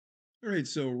All right,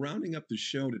 so rounding up the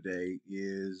show today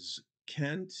is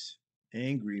Kent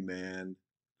Angry Man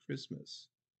Christmas.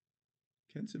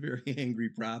 Kent's a very angry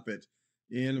prophet,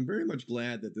 and I'm very much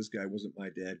glad that this guy wasn't my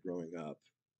dad growing up.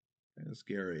 Kind of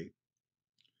scary.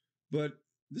 But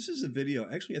this is a video.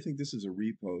 Actually, I think this is a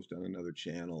repost on another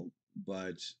channel,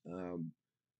 but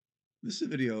this is a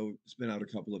video. It's been out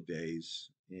a couple of days,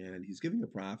 and he's giving a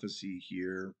prophecy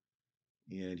here,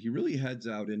 and he really heads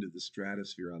out into the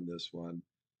stratosphere on this one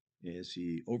as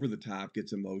he over the top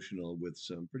gets emotional with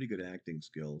some pretty good acting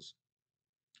skills.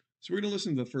 So we're going to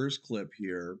listen to the first clip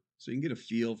here so you can get a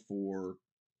feel for,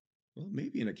 well,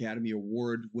 maybe an Academy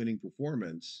Award winning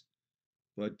performance.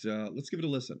 But let's give it a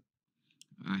listen.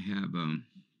 I've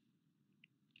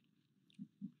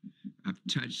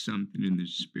touched something in the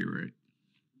spirit,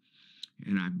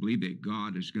 and I believe that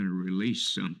God is going to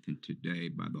release something today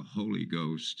by the Holy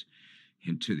Ghost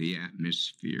into the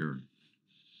atmosphere.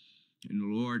 And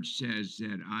the Lord says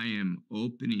that I am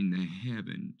opening the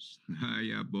heavens.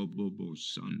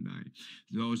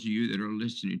 Those of you that are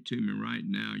listening to me right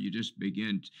now, you just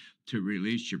begin to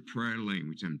release your prayer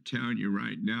language. I'm telling you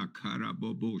right now,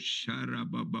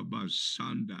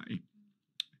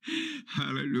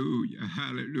 hallelujah,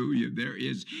 hallelujah.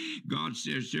 God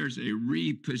says there's a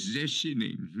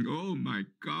repositioning. Oh my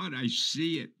God, I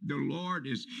see it.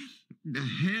 The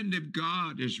hand of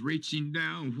God is reaching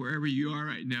down wherever you are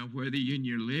right now, whether you're in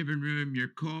your living room, your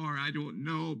car, I don't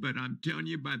know, but I'm telling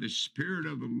you by the Spirit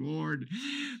of the Lord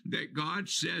that God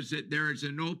says that there is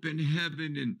an open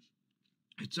heaven, and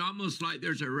it's almost like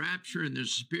there's a rapture in the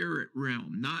spirit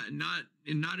realm, not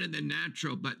in the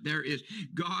natural, but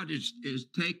God is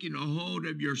taking a hold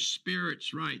of your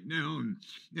spirits right now.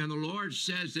 And the Lord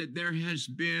says that there has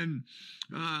been,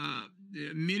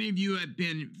 many of you have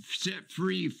been set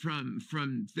free from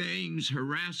things,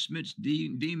 harassments,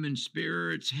 demon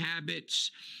spirits, habits.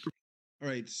 All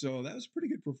right, so that was a pretty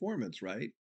good performance,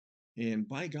 right? And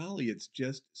by golly, it's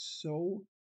just so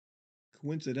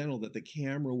coincidental that the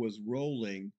camera was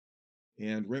rolling,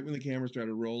 and right when the camera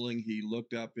started rolling, he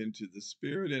looked up into the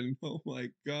spirit, and oh my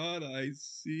God, I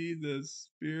see the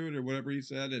spirit, or whatever he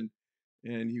said, and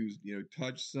he was,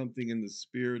 touched something in the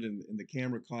spirit, and the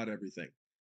camera caught everything,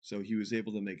 so he was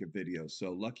able to make a video.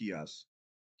 So lucky us.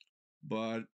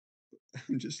 But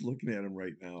I'm just looking at him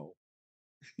right now.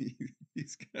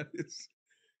 He's got his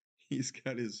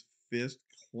fist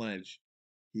clenched.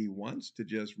 He wants to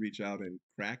just reach out and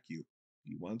crack you.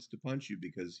 He wants to punch you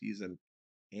because he's an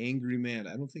angry man.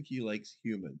 I don't think he likes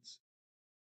humans.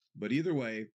 But either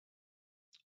way,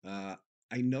 I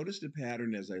noticed a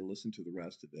pattern as I listened to the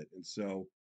rest of it. And so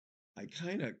I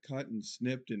kind of cut and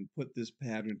snipped and put this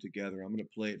pattern together. I'm going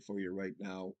to play it for you right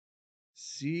now.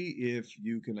 See if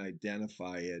you can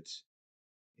identify it.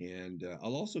 And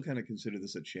I'll also kind of consider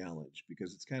this a challenge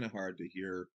because it's kind of hard to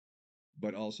hear,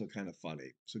 but also kind of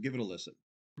funny. So give it a listen.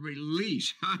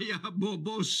 Release, Haya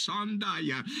Bobo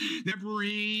Sandaya, the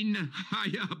rain,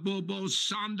 Haya Bobo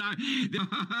Sandai,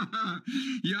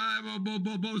 Yaya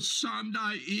Bobo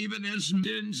Sandai, even as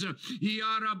mins,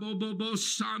 Yara Bobo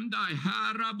Sandai,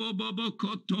 Hara Bobo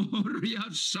Kotoria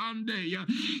Sandaya,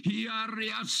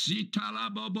 Yaria Sitala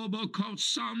Bobo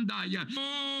Sandaya,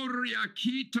 Oria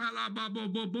Kitala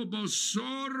Bobo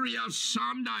Soria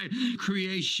Sandai,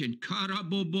 creation, Kara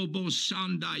Bobo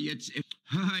Sandai, it's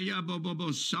Haya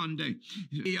Bobo Sunday.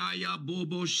 Yaya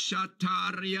Bobo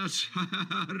Shatarias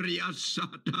Haria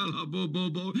Satala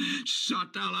Bobo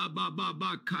Satala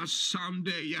Baba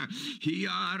Kasande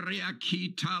Hiaria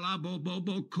Kitala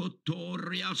Bobo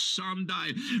Kotoria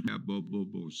Sunday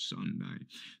Bobo Sunday.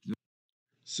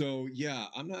 So yeah,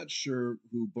 I'm not sure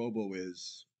who Bobo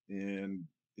is, and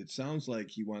it sounds like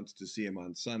he wants to see him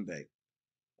on Sunday.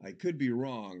 I could be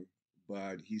wrong,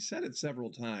 but he said it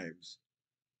several times.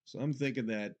 So I'm thinking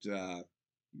that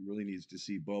he really needs to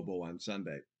see Bobo on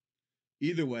Sunday.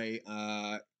 Either way,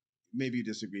 maybe you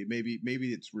disagree. Maybe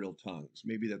it's real tongues.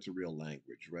 Maybe that's a real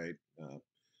language, right?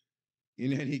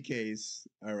 In any case,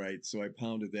 all right, so I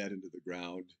pounded that into the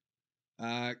ground.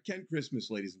 Kent Christmas,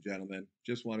 ladies and gentlemen.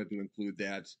 Just wanted to include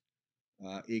that.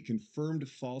 A confirmed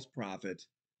false prophet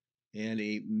and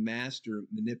a master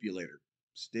manipulator.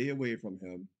 Stay away from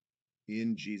him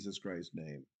in Jesus Christ's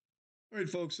name. All right,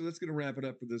 folks, so that's going to wrap it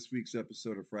up for this week's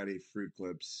episode of Friday Fruit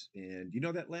Clips. And,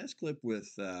 that last clip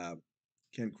with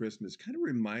Ken Christmas kind of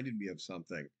reminded me of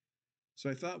something. So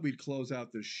I thought we'd close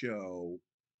out the show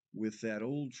with that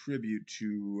old tribute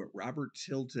to Robert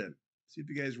Tilton. See if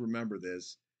you guys remember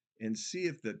this and see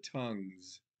if the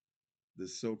tongues, the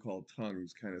so-called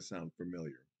tongues, kind of sound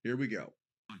familiar. Here we go.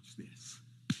 Watch this.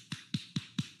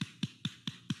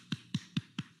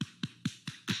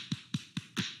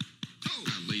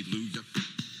 Hallelujah.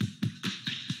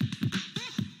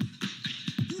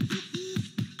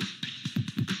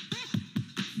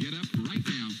 Get up right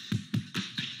now.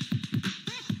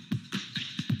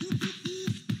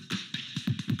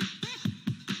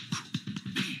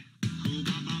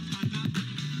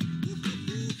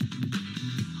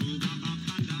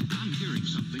 I'm hearing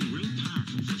something real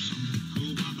powerful for someone.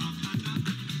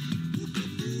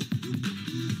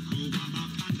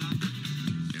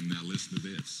 And now listen to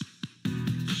this.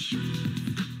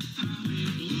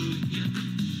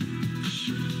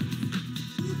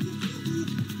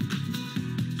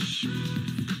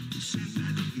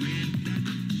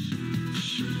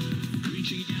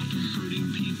 Reaching out to hurting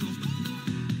people.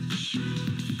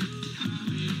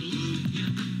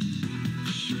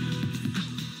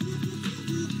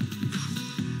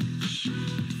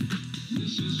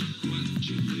 This is what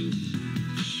you do.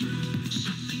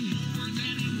 Something more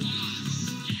than it was.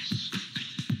 Yes.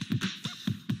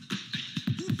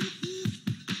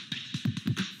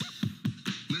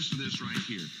 Listen to this right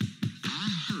here.